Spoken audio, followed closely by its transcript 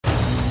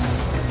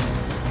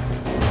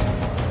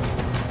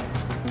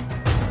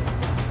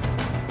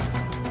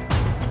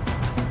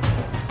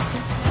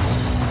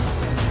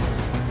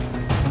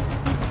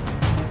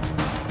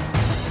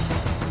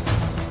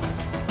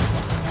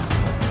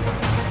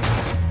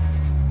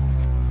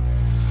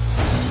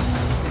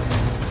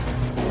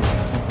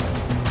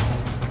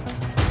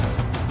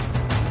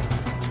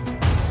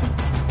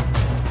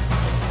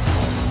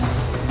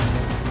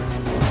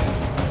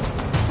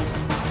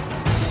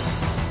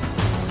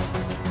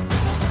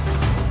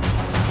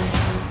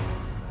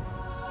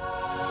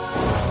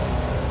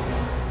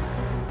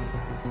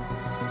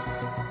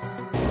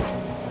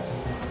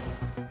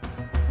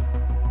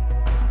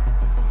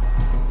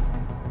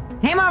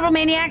Hey, Marvel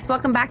Maniacs,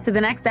 welcome back to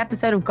the next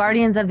episode of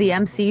Guardians of the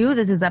MCU.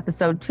 This is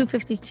episode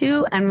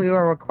 252, and we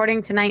were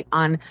recording tonight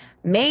on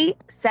May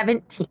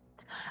 17th.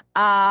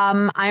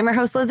 I'm your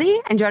host, Lizzie,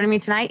 and joining me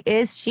tonight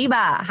is Sheba.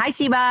 Hi,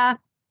 Sheba.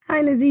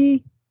 Hi,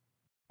 Lizzie.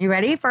 You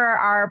ready for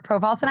our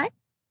profile tonight?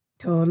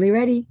 Totally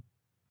ready.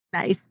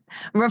 Nice.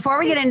 Before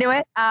we get into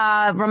it,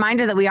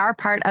 reminder that we are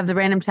part of the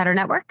Random Chatter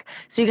Network.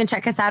 So you can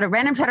check us out at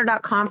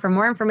randomchatter.com for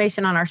more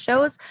information on our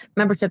shows,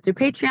 membership through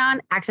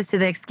Patreon, access to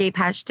the Escape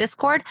Hatch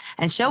Discord,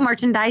 and show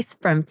merchandise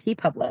from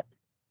TeePublic.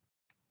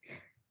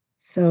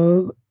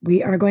 So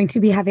we are going to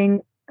be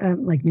having,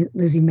 like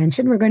Lizzie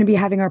mentioned, we're going to be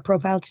having our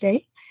profile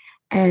today.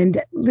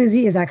 And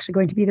Lizzie is actually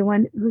going to be the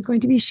one who's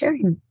going to be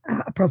sharing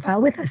a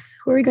profile with us.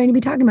 Who are we going to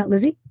be talking about,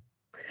 Lizzie?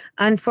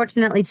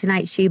 Unfortunately,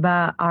 tonight,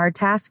 Sheba, our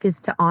task is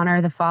to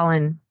honor the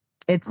fallen.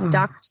 It's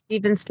Dr.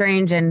 Stephen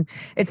Strange, and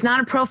it's not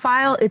a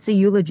profile, it's a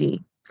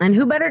eulogy. And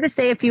who better to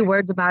say a few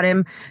words about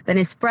him than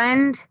his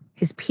friend,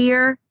 his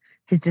peer,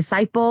 his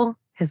disciple,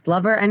 his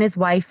lover, and his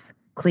wife,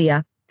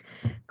 Clea.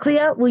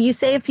 Clea, will you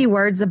say a few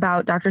words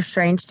about Dr.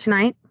 Strange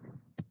tonight?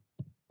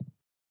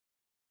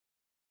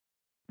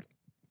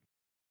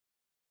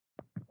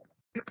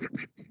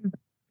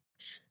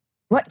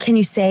 What can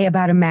you say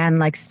about a man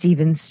like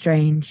Stephen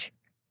Strange?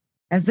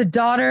 As the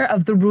daughter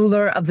of the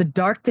ruler of the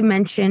dark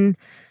dimension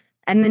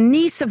and the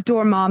niece of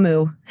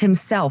Dormammu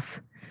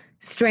himself,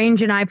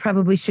 Strange and I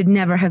probably should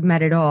never have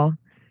met at all.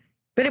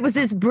 But it was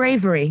his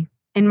bravery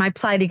in my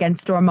plight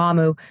against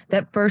Dormammu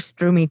that first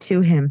drew me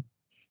to him.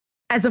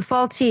 As a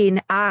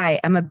Faltine, I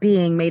am a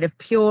being made of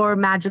pure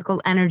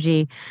magical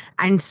energy,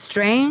 and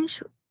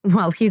Strange,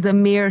 well, he's a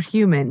mere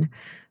human.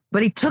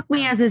 But he took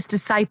me as his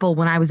disciple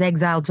when I was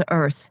exiled to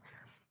Earth.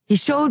 He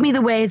showed me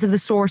the ways of the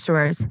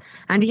sorcerers,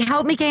 and he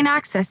helped me gain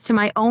access to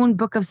my own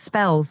book of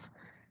spells.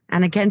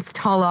 And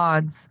against all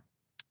odds,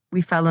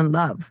 we fell in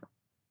love.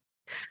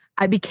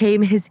 I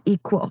became his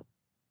equal.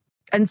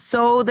 And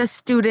so the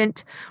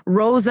student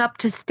rose up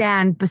to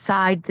stand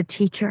beside the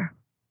teacher.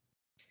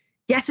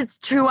 Yes, it's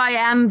true, I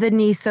am the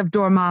niece of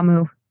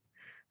Dormammu,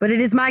 but it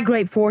is my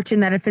great fortune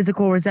that a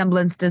physical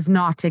resemblance does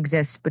not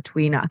exist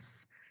between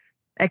us.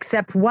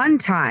 Except one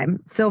time,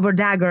 Silver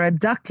Dagger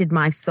abducted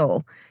my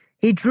soul.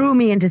 He drew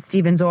me into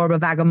Stephen's orb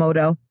of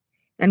Agamotto,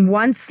 and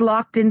once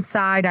locked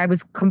inside, I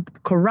was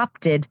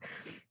corrupted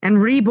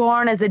and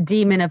reborn as a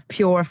demon of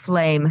pure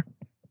flame.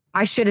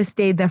 I should have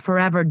stayed there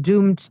forever,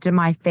 doomed to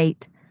my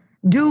fate,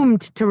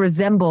 doomed to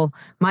resemble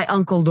my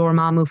uncle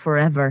Dormammu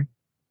forever.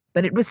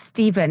 But it was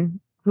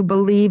Stephen who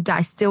believed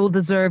I still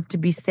deserved to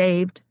be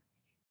saved.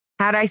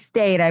 Had I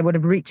stayed, I would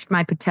have reached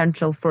my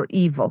potential for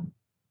evil.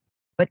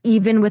 But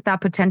even with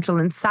that potential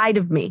inside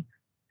of me,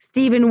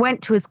 Stephen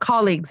went to his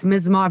colleagues,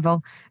 Ms.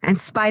 Marvel and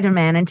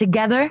Spider-Man, and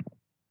together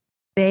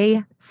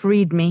they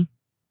freed me,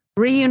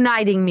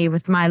 reuniting me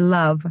with my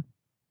love.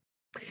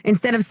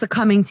 Instead of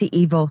succumbing to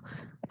evil,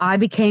 I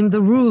became the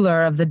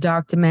ruler of the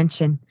dark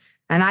dimension,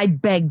 and I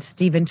begged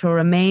Stephen to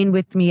remain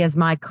with me as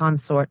my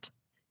consort.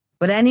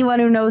 But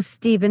anyone who knows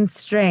Stephen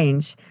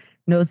Strange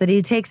knows that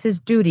he takes his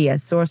duty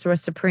as Sorcerer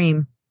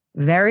Supreme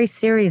very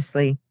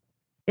seriously.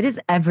 It is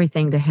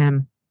everything to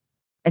him.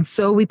 And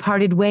so we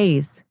parted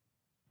ways.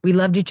 We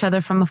loved each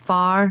other from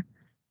afar.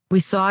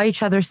 We saw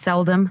each other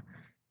seldom,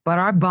 but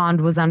our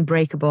bond was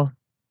unbreakable.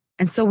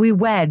 And so we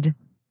wed,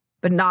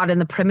 but not in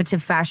the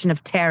primitive fashion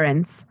of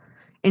Terrans.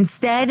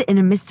 Instead, in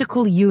a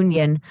mystical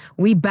union,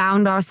 we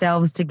bound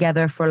ourselves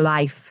together for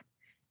life.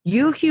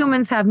 You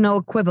humans have no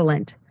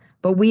equivalent,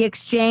 but we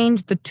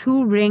exchanged the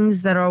two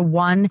rings that are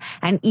one,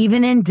 and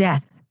even in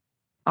death,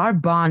 our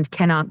bond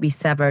cannot be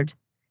severed.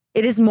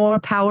 It is more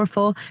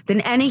powerful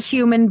than any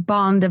human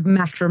bond of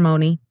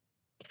matrimony.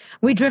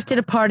 We drifted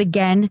apart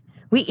again.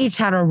 We each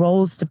had our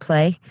roles to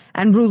play,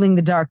 and ruling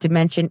the dark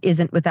dimension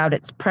isn't without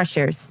its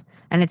pressures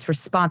and its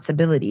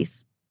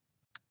responsibilities.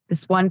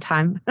 This one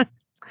time,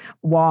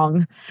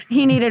 Wong,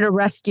 he needed a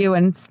rescue,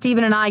 and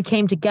Stephen and I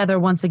came together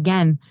once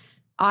again.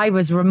 I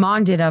was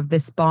reminded of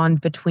this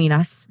bond between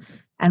us,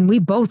 and we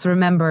both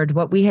remembered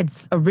what we had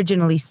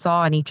originally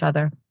saw in each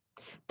other.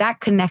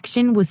 That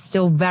connection was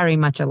still very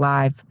much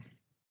alive.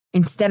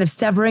 Instead of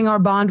severing our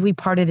bond, we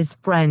parted as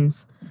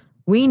friends.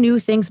 We knew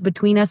things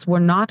between us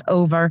were not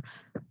over.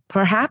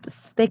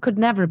 Perhaps they could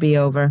never be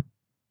over.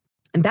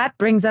 And that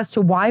brings us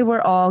to why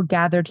we're all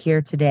gathered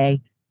here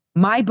today.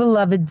 My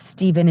beloved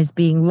Stephen is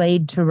being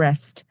laid to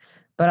rest,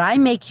 but I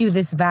make you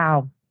this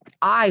vow.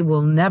 I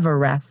will never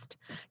rest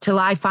till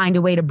I find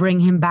a way to bring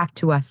him back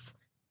to us,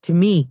 to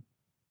me.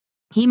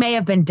 He may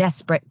have been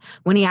desperate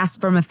when he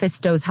asked for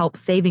Mephisto's help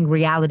saving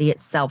reality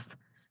itself.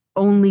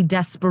 Only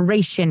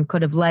desperation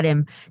could have led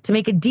him to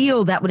make a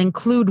deal that would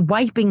include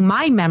wiping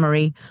my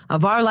memory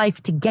of our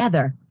life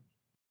together.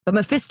 But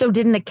Mephisto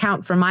didn't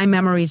account for my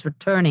memories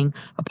returning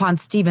upon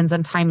Stephen's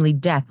untimely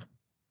death.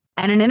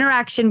 And an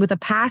interaction with a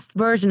past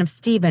version of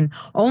Stephen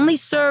only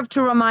served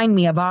to remind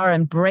me of our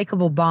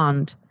unbreakable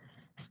bond.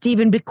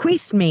 Stephen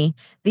bequeathed me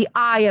the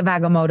Eye of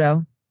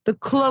Agamotto, the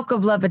Cloak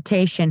of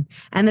Levitation,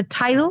 and the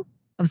title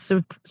of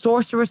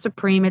Sorcerer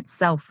Supreme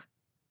itself.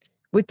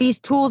 With these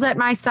tools at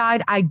my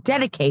side, I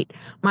dedicate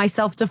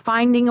myself to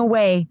finding a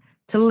way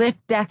to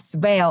lift death's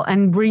veil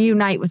and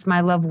reunite with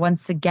my love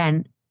once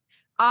again.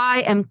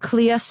 I am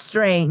Clea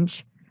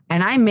Strange,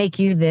 and I make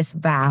you this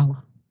vow.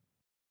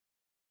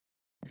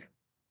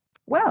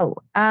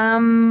 Well,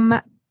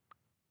 anyone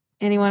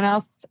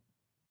else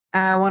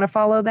want to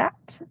follow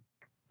that?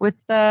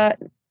 With the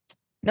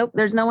nope,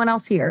 there's no one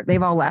else here.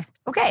 They've all left.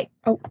 Okay.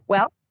 Oh,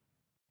 well,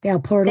 yeah,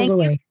 portaled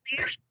away.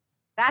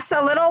 That's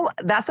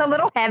a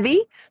little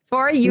heavy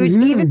for a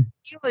even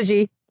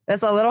eulogy.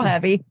 That's a little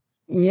heavy.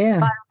 Yeah,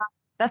 but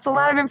that's a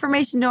lot of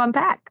information to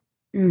unpack.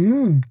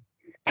 And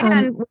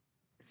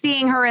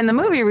seeing her in the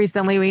movie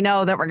recently, we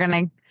know that we're going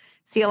to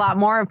see a lot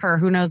more of her.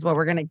 Who knows what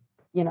we're going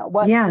to,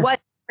 what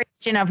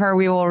version of her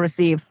we will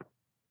receive.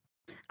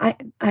 I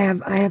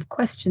have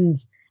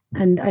questions,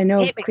 and I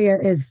know Clea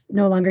is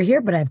no longer here,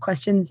 but I have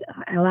questions.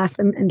 I'll ask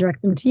them and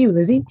direct them to you,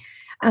 Lizzie.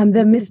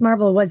 The Miss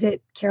Marvel, was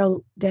it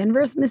Carol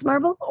Danvers, Miss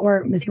Marvel,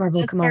 or Miss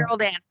Marvel Kamala? Carol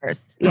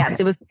Danvers. Yes,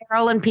 it was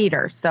Carol and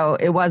Peter, so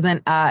it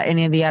wasn't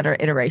any of the other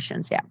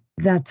iterations. Yeah,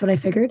 that's what I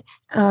figured.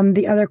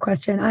 The other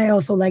question, I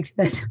also liked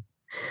that.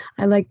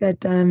 I like that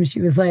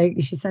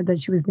she said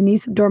that she was the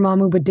niece of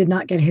Dormammu, but did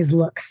not get his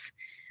looks.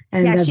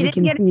 And as she we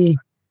didn't can see,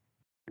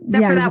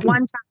 except for that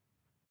one time.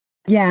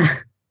 Yeah.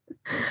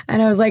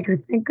 And I was like,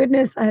 thank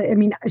goodness. I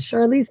mean,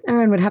 Charlize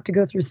Theron would have to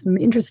go through some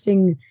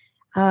interesting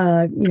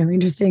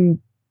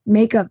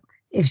makeup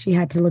if she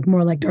had to look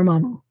more like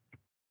Dormammu.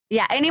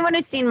 Yeah, anyone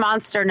who's seen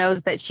Monster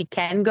knows that she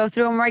can go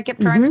through a makeup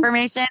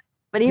transformation,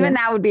 but even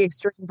that would be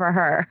extreme for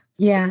her.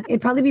 Yeah,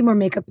 it'd probably be more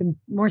makeup and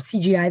more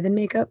CGI than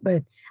makeup,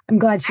 but I'm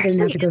glad she didn't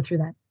have to go through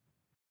that.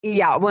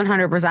 Yeah,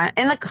 100%.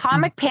 In the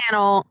comic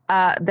panel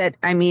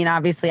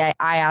obviously I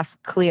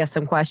asked Clea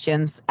some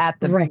questions at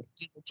the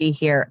eulogy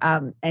here,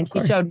 and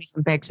she showed me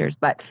some pictures,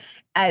 but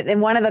in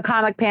one of the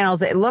comic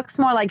panels, it looks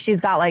more like she's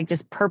got like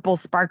just purple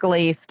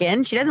sparkly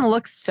skin. She doesn't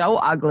look so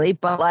ugly,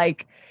 but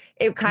like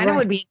it kind of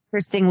would be an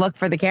interesting look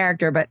for the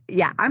character. But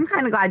yeah, I'm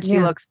kind of glad she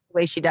looks the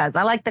way she does.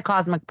 I like the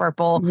cosmic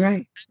purple.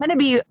 Right. I'm going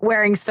to be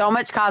wearing so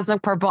much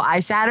cosmic purple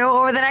eyeshadow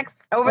over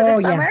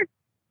the summer.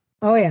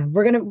 Oh yeah,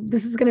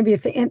 this is gonna be a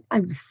thing,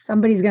 and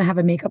somebody's gonna have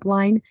a makeup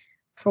line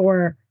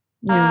for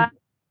at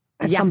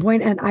some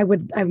point, and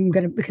I'm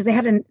gonna, because they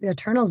had an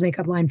Eternals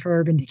makeup line for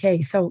Urban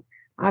Decay, so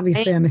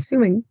obviously I'm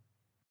assuming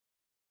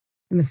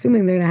they're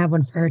gonna have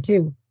one for her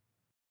too.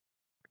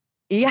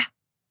 Yeah,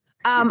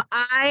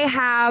 I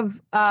have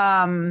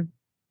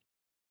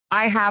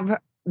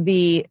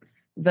the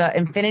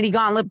Infinity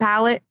Gauntlet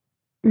palette.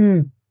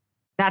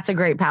 That's a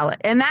great palette.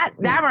 And that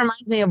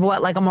reminds me of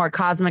what like a more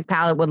cosmic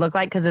palette would look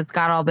like, because it's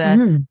got all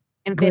the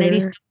Infinity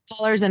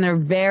colors, and they're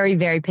very,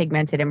 very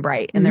pigmented and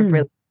bright, and they're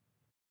really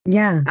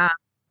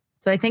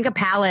so I think a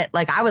palette,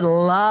 like I would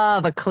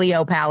love a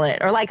Cleo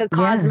palette, or like a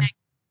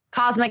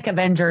cosmic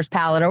Avengers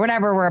palette, or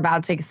whatever we're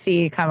about to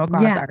see come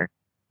across our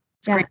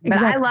screen.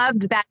 But I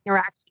loved that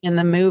interaction in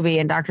the movie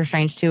and Doctor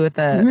Strange too with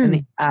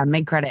the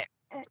mid-credit.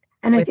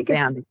 And I think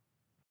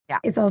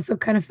it's also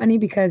kind of funny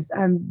because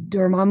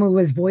Dormammu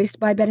was voiced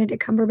by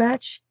Benedict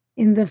Cumberbatch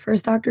in the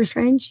first Doctor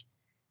Strange.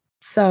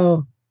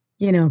 So,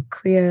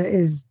 Clea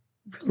is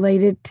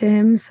related to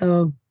him.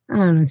 So, I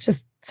don't know. It's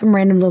just some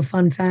random little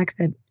fun fact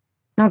that,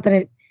 not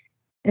that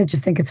I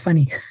just think it's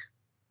funny.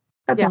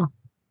 That's all.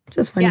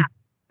 Just funny. Yeah.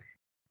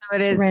 So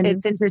it is. Random.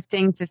 It's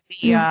interesting to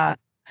see.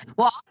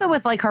 Also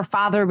with like her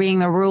father being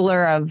the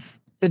ruler of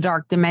the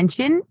dark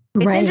dimension.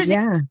 It's interesting.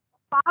 Yeah.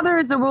 Father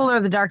is the ruler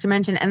of the dark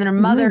dimension, and then her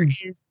mother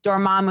is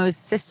Dormammu's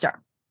sister.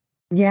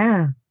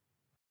 Yeah.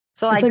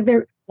 So like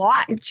they're a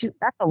lot. That's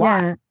a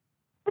lot. Yeah.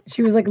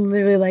 She was like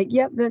literally like,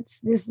 yep, this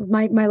is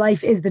my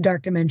life is the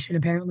dark dimension,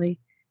 apparently.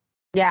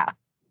 Yeah.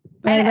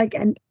 But I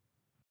got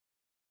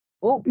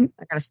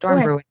a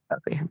storm brewing.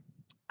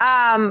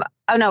 Oh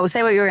no,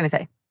 say what you were gonna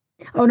say.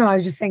 Oh no, I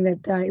was just saying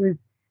that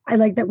I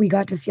like that we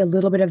got to see a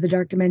little bit of the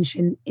dark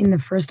dimension in the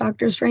first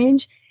Doctor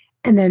Strange,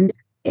 and then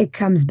it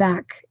comes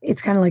back.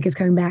 It's kind of like it's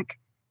coming back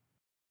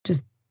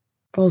just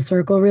full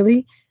circle,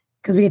 really,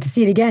 because we get to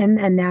see it again,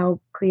 and now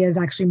Clea is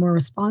actually more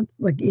is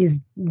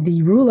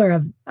the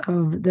ruler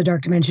of the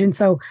dark dimension,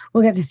 so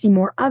we'll get to see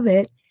more of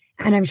it,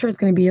 and I'm sure it's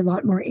going to be a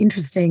lot more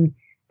interesting.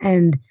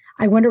 And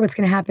I wonder what's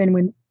going to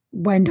happen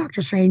when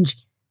Doctor Strange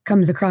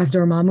comes across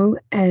Dormammu,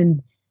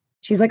 and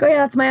she's like, oh yeah,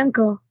 that's my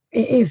uncle,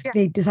 if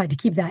they decide to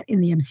keep that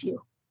in the MCU.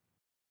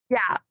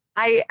 Yeah,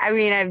 I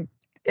mean,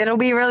 it'll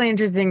be really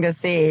interesting to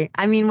see.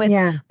 I mean, with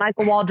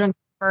Michael Waldron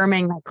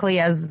confirming that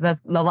Clea's the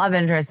love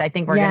interest, I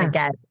think we're going to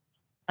get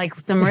like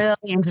some really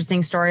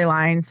interesting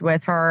storylines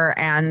with her.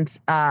 And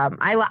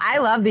I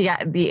love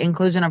the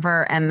inclusion of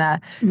her and the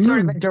sort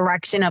of a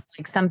direction of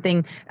like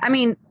something. I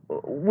mean,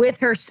 with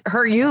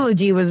her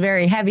eulogy was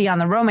very heavy on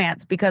the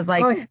romance, because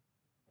like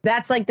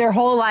that's like their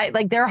whole life,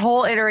 like their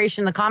whole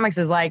iteration of the comics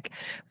is like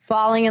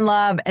falling in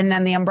love, and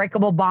then the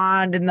unbreakable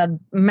bond and the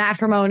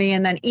matrimony,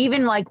 and then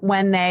even like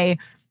when I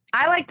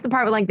liked the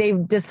part where like they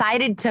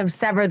decided to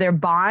sever their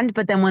bond,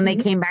 but then when they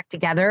came back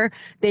together,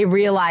 they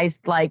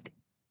realized like,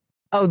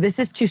 oh, this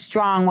is too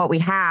strong what we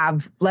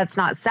have. Let's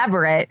not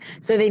sever it.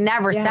 So they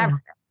never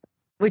severed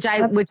which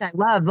I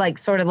love, like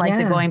sort of like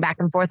the going back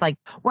and forth. Like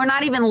we're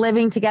not even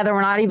living together.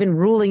 We're not even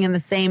ruling in the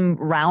same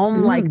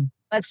realm. Like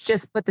let's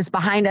just put this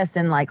behind us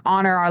and like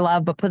honor our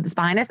love, but put this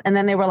behind us. And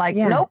then they were like,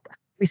 nope,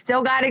 we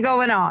still got it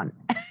going on.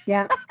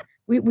 Yeah.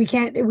 We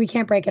can't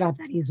break it off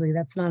that easily.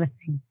 That's not a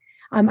thing.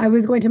 I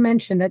was going to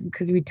mention that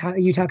because you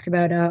talked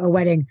about a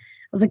wedding.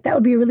 I was like, that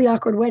would be a really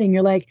awkward wedding.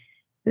 You're like,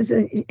 this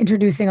is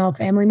introducing all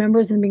family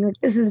members and being like,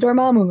 this is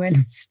Dormammu, and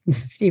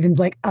Steven's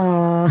like,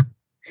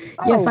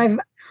 yes,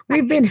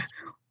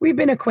 we've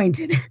been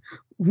acquainted.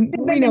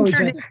 We know each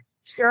other.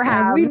 Sure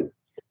have.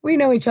 We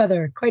know each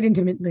other quite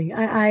intimately.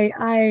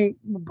 I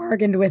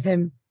bargained with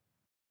him.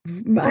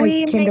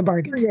 I came to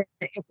bargain.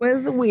 It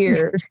was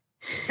weird.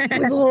 It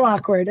was a little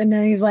awkward. And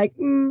then he's like,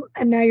 and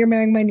now you're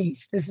marrying my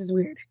niece. This is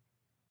weird.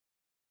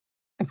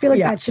 I feel like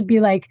that should be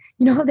like,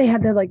 you know how they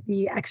had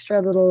the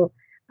extra little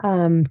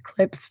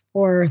clips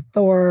for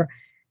Thor,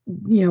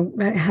 you know,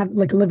 have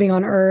like living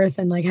on Earth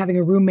and like having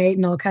a roommate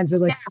and all kinds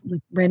of like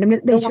random.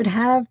 They should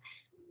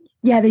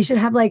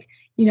have like,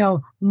 you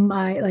know,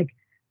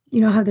 you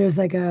know how there's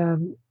like a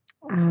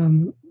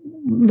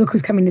look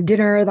who's coming to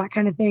dinner, that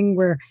kind of thing,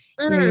 where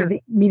you know,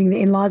 meeting the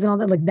in-laws and all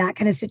that, like that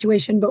kind of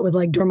situation, but with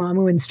like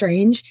Dormammu and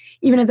Strange,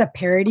 even as a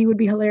parody would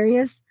be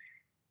hilarious.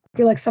 I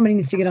feel like somebody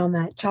needs to get on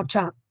that. Chop,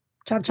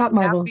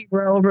 Marvel. That'd be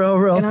real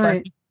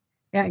funny.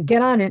 Yeah,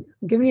 get on it.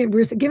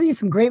 We're giving you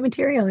some great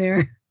material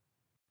here.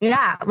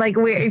 Yeah, like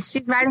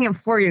she's writing it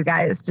for you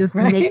guys. Just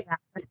make that.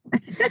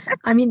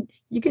 I mean,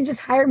 you can just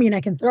hire me and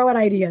I can throw out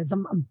ideas.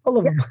 I'm full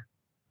of them.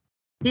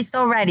 He's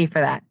so ready for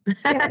that.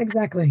 Yeah,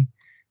 exactly.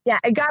 Yeah,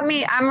 it got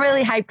me. I'm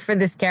really hyped for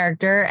this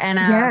character, and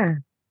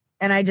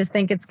and I just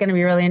think it's going to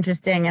be really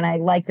interesting. And I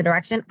like the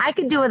direction. I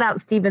could do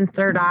without Steven's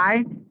third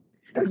eye.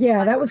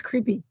 Yeah, that was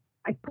creepy.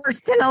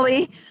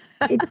 Personally,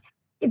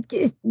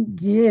 it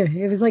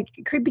was like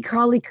creepy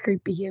crawly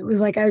creepy. It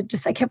was like I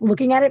kept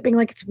looking at it, being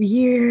like, it's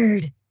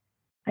weird.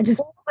 What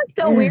was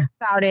so weird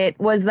about it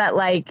was that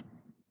like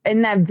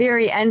in that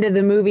very end of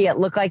the movie, it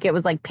looked like it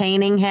was like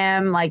paining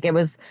him, like it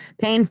was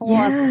painful.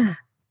 Yeah.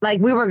 Like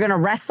we were gonna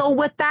wrestle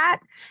with that,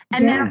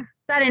 and then all of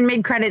a sudden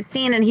mid-credit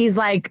scene, and he's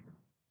like,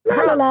 I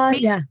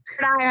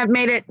have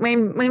made it. We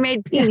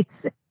made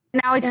peace.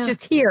 Now it's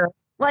just here.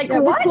 Like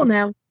what? We're cool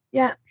now.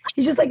 Yeah,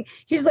 he just like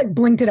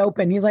blinked it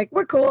open. He's like,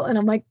 we're cool, and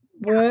I'm like,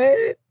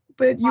 what?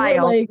 But you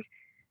were like,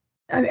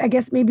 I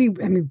guess maybe.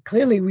 I mean,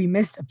 clearly we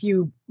missed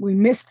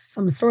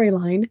some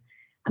storyline,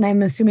 and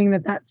I'm assuming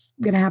that that's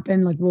gonna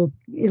happen. Like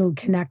it'll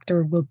connect,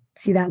 or we'll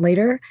see that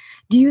later.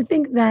 Do you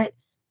think that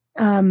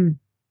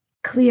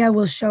Clea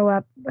will show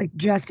up like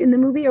just in the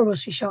movie, or will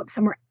she show up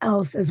somewhere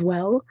else as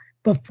well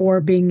before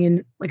being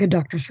in like a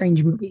Doctor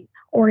Strange movie?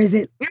 Or is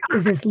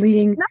this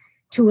leading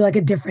to like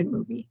a different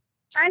movie?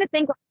 Trying to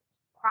think what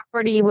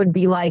property would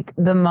be like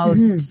the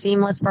most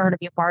seamless for her to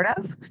be a part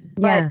of.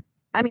 But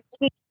I mean,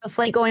 the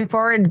slate going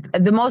forward,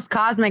 the most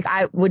cosmic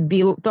I would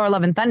be Thor: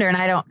 Love and Thunder,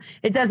 and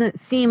it doesn't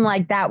seem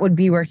like that would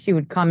be where she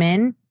would come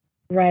in.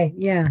 Right.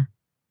 Yeah.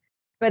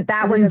 But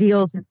that one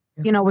deals,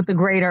 you know, with the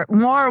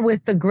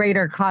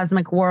greater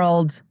cosmic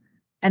world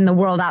and the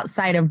world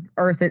outside of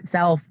Earth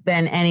itself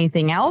than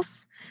anything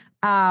else.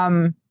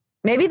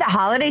 Maybe the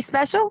holiday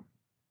special.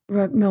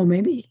 No,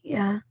 maybe.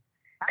 Yeah.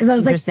 Because I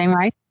was interesting,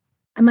 right?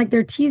 I'm like,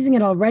 they're teasing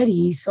it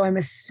already, so I'm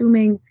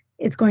assuming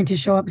it's going to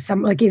show up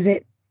some. Like, is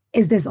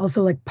this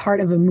also like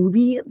part of a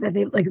movie that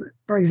they like?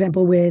 For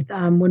example, with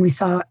when we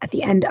saw at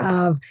the end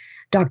of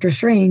Doctor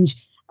Strange,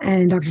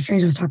 and Doctor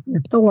Strange was talking to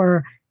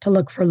Thor to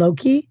look for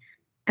Loki,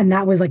 and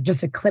that was like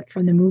just a clip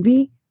from the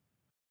movie.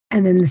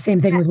 And then the same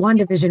thing with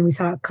WandaVision, we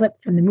saw a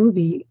clip from the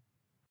movie.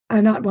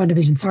 Not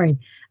WandaVision, sorry.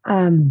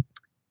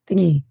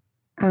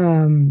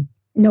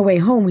 No Way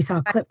Home, we saw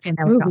a clip from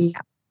the movie.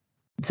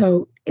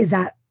 So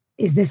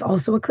is this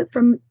also a clip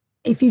from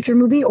a future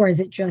movie, or is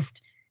it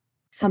just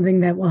something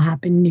that will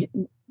happen?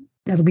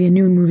 That'll be a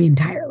new movie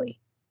entirely.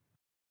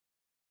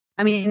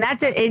 I mean,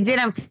 that's it. It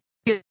didn't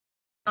feel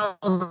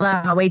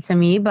that way to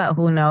me, but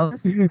who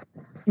knows? Mm-hmm.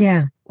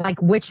 Yeah.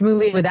 Like, which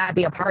movie would that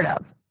be a part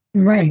of?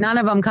 Right. Like, none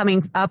of them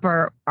coming up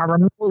are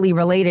remotely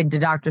related to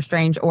Doctor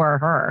Strange or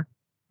her.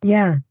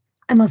 Yeah.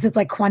 Unless it's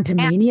like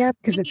Quantumania,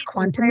 because it's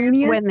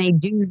Quantumania. When they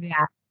do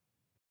that.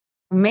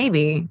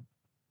 Maybe.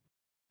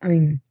 I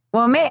mean,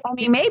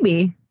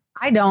 maybe.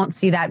 I don't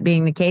see that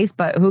being the case,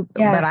 but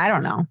but I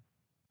don't know.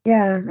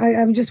 Yeah,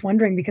 I'm just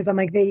wondering, because I'm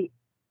like, they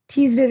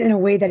teased it in a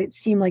way that it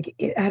seemed like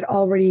it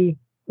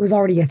was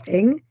already a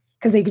thing,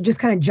 because they could just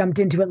kind of jumped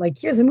into it like,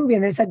 here's a movie,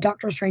 and they said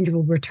Doctor Strange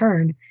will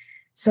return.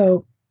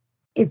 So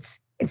it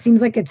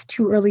seems like it's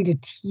too early to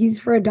tease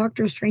for a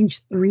Doctor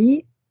Strange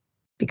 3,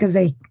 because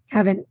they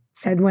haven't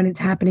said when it's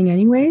happening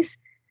anyways.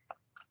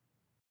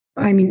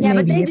 I mean,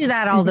 but they do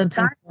that all the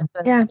time.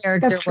 The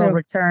character will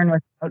return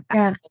without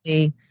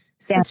actually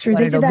saying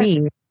what it'll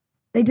be.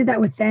 They did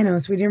that with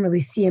Thanos. We didn't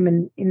really see him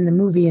in the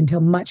movie until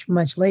much,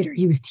 much later.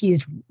 He was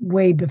teased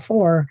way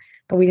before,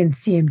 but we didn't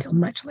see him until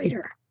much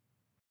later.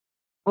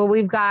 Well,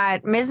 we've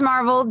got Ms.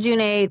 Marvel, June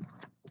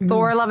 8th,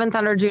 Thor: Love and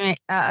Thunder, July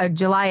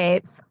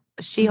 8th,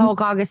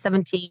 She-Hulk, August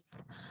 17th,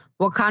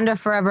 Wakanda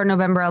Forever,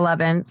 November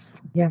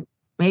 11th. Yeah.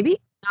 Maybe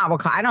not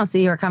Wakanda. I don't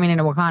see her coming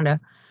into Wakanda.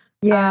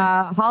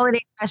 Yeah. Holiday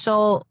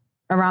special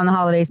around the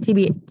holidays.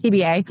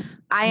 TBA.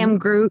 I Am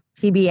Groot.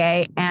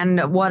 TBA.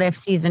 And What If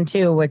season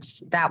 2,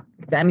 which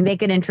they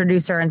could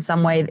introduce her in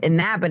some way in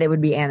that, but it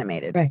would be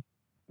animated. Right.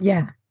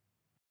 Yeah.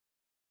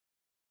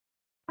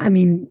 I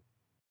mean,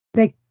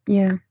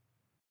 yeah.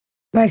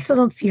 But I still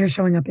don't see her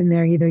showing up in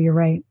there either. You're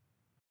right.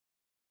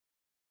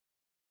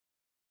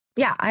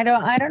 Yeah, I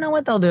don't know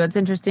what they'll do. It's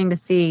interesting to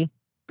see.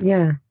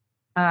 Yeah.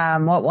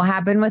 What will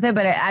happen with it,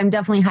 but I'm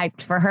definitely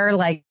hyped for her.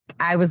 Like,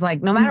 I was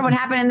like, no matter what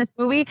happened in this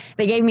movie,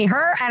 they gave me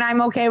her, and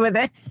I'm okay with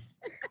it.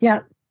 Yeah,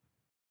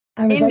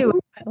 I was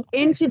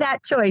into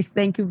that choice.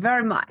 Thank you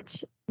very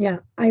much. Yeah,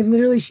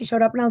 she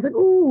showed up, and I was like,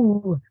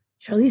 ooh,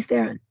 Charlize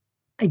Theron.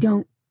 I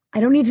don't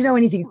need to know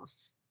anything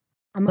else.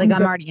 I'm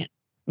already in.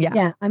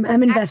 Yeah, I'm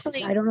invested.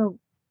 Actually, I don't know.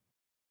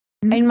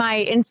 In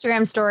my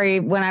Instagram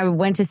story, when I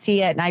went to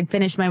see it and I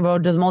finished my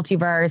Road to the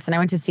Multiverse and I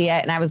went to see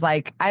it and I was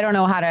like, I don't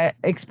know how to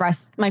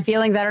express my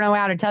feelings. I don't know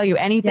how to tell you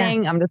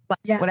anything. Yeah. I'm just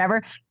like,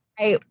 whatever.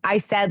 I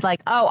said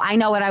like, oh, I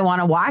know what I want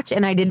to watch.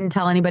 And I didn't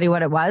tell anybody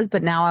what it was,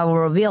 but now I will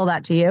reveal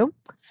that to you.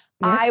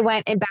 Yeah. I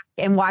went back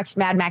and watched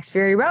Mad Max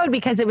Fury Road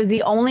because it was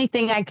the only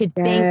thing I could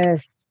think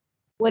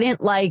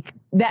wouldn't like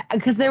that.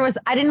 Because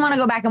I didn't want to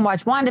go back and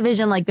watch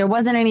WandaVision. Like there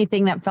wasn't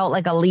anything that felt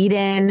like a lead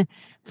in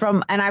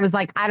and I was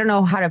like, I don't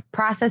know how to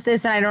process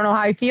this and I don't know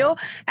how I feel.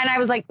 And I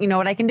was like, you know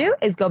what I can do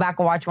is go back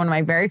and watch one of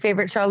my very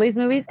favorite Charlize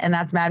movies. And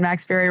that's Mad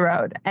Max Fury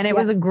Road. And it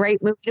was a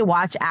great movie to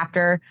watch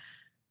after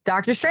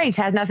Doctor Strange.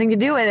 Has nothing to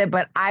do with it,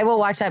 but I will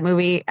watch that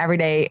movie every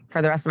day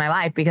for the rest of my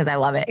life because I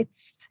love it.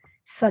 It's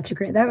such a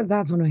great,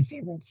 that's one of my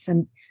favorites.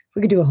 And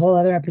we could do a whole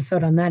other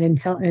episode on that in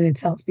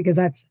itself because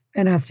that's a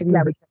fantastic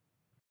movie.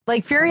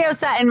 Like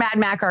Furiosa and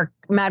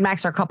Mad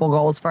Max are couple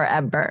goals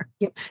forever.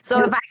 Yep.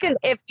 So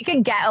if we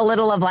could get a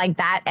little of like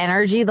that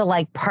energy, the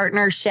like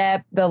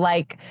partnership, the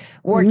like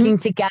working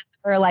together,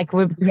 like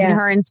with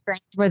her and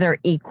Strange where they're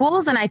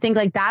equals. And I think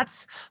like that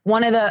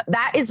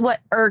is what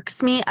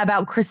irks me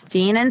about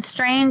Christine and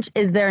Strange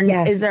is they're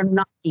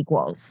not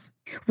equals.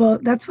 Well,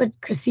 that's what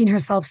Christine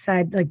herself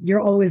said. Like you're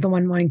always the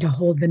one wanting to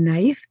hold the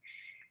knife.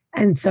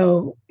 And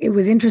so it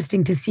was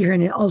interesting to see her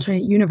in an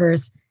alternate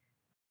universe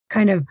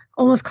kind of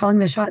almost calling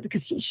the shots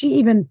because she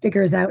even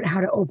figures out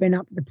how to open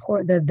up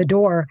the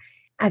door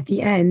at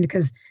the end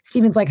because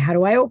Steven's like, how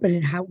do I open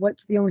it?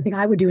 What's the only thing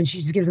I would do? And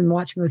she just gives him the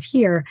watch and goes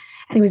here.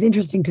 And it was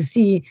interesting to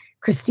see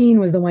Christine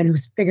was the one who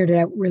figured it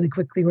out really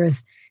quickly,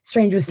 whereas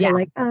Strange was still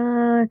like,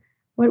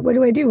 what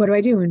do I do? What do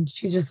I do? And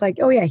she's just like,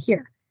 oh yeah,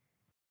 here.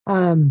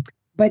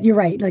 But you're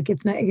right. Like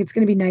it's going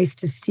to be nice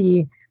to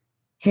see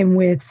him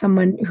with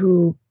someone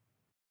who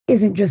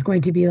isn't just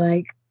going to be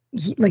like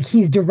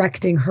he's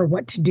directing her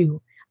what to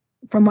do.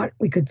 From what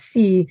we could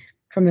see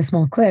from the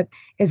small clip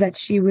is that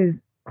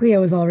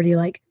Cleo was already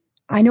like,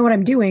 I know what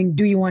I'm doing.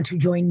 Do you want to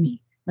join me?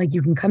 Like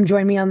you can come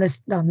join me on this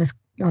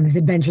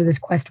adventure, this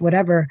quest,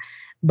 whatever.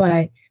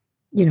 But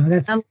you know,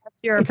 unless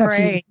you're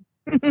afraid.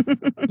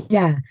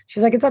 Yeah.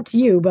 She's like, it's up to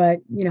you, but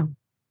you know,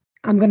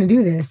 I'm going to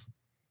do this.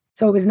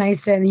 So it was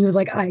nice and he was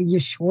like, you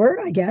sure?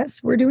 I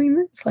guess we're doing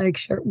this. Like,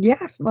 sure.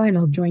 Yeah, fine.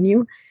 I'll join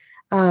you.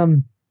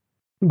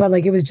 But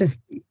like, it was just,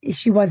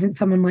 she wasn't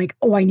someone like,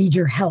 oh, I need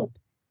your help.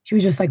 She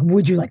was just like,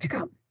 would you like to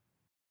come?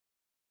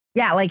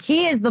 Yeah, like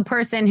he is the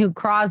person who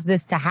caused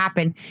this to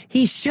happen.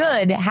 He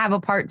should have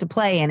a part to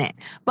play in it.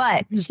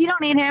 But she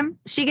don't need him.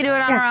 She can do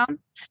it on her own.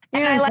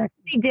 And I like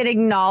they did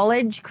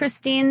acknowledge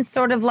Christine's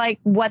sort of like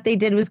what they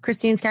did with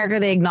Christine's character.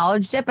 They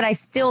acknowledged it, but I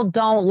still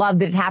don't love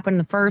that it happened in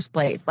the first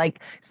place.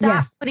 Like,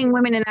 stop putting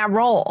women in that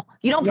role.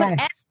 You don't put men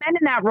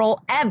in that role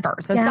ever.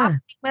 So stop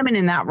putting women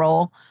in that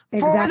role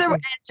for the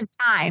end of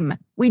time.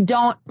 We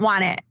don't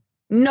want it.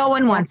 No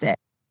one wants it.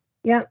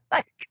 Yeah.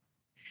 Like,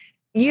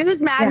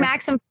 use Mad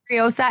Max and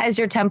Furiosa as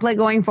your template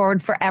going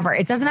forward forever.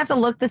 It doesn't have to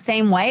look the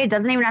same way. It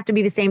doesn't even have to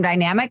be the same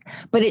dynamic,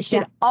 but it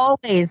should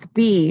always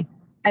be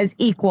as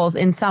equals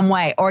in some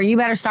way, or you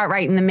better start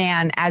writing the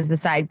man as the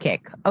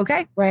sidekick.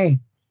 Okay. Right.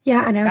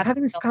 Yeah. And I was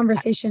having this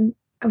conversation.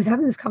 I was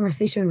having this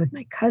conversation with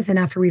my cousin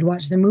after we'd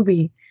watched the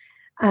movie.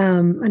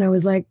 And I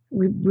was like,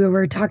 we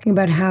were talking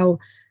about how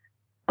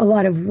a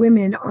lot of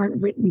women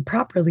aren't written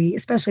properly,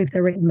 especially if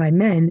they're written by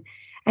men.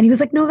 And he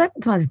was like, no,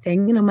 that's not a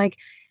thing. And I'm like,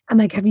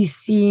 have you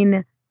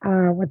seen,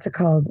 what's it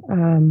called?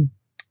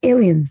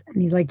 Aliens.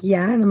 And he's like,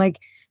 yeah. And I'm like,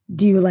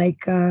 do you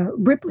like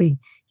Ripley?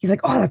 He's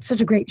like, oh,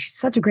 she's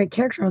such a great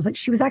character. I was like,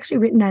 she was actually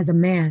written as a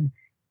man.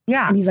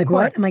 Yeah. And he's like,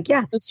 what? I'm like,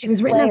 yeah, she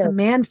was written as a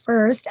man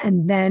first.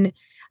 And then,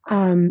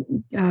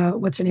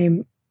 what's her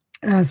name?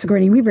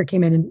 Sigourney Weaver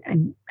came in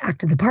and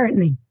acted the part.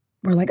 And they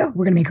were like, oh,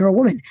 we're going to make her a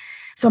woman.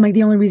 So I'm like,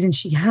 the only reason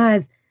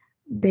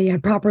they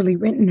had properly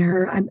written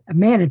her, a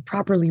man had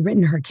properly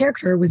written her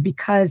character was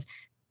because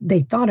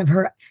they thought of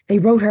her, they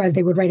wrote her as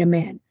they would write a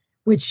man,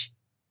 which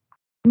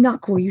not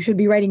cool. You should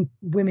be writing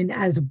women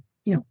as,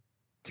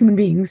 human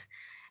beings.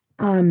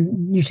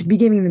 You should be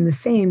giving them the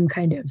same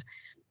kind of,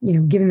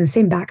 giving them the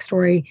same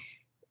backstory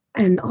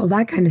and all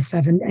that kind of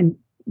stuff and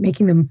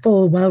making them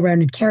full,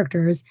 well-rounded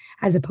characters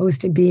as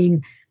opposed to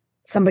being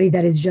somebody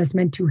that is just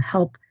meant to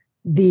help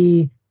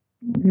the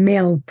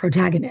male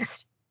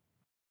protagonist.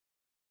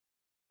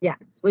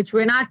 Yes, which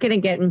we're not going to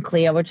get in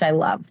Clea, which I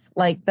love.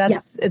 Like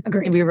it's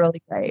going to be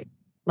really great.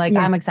 Like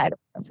I'm excited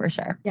for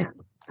sure. Yeah,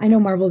 I know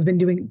Marvel's been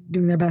doing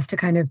their best to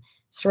kind of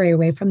stray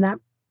away from that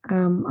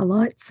a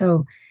lot.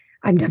 So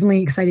I'm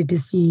definitely excited to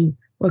see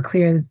what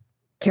Clea's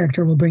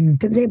character will bring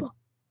to the table.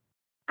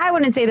 I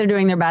wouldn't say they're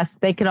doing their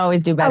best. They could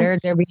always do better.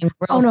 They're being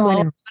real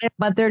slow,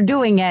 but they're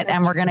doing it,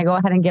 and we're going to go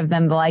ahead and give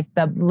them the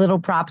little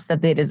props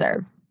that they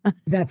deserve.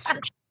 That's true.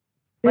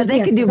 But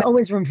they could do. There's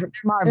always room for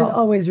Marvel. There's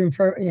always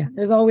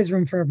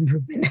room for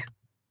improvement.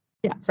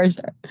 Yeah, for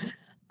sure.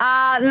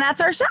 And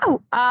that's our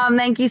show.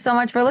 Thank you so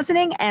much for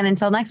listening, and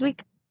until next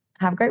week,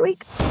 have a great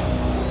week.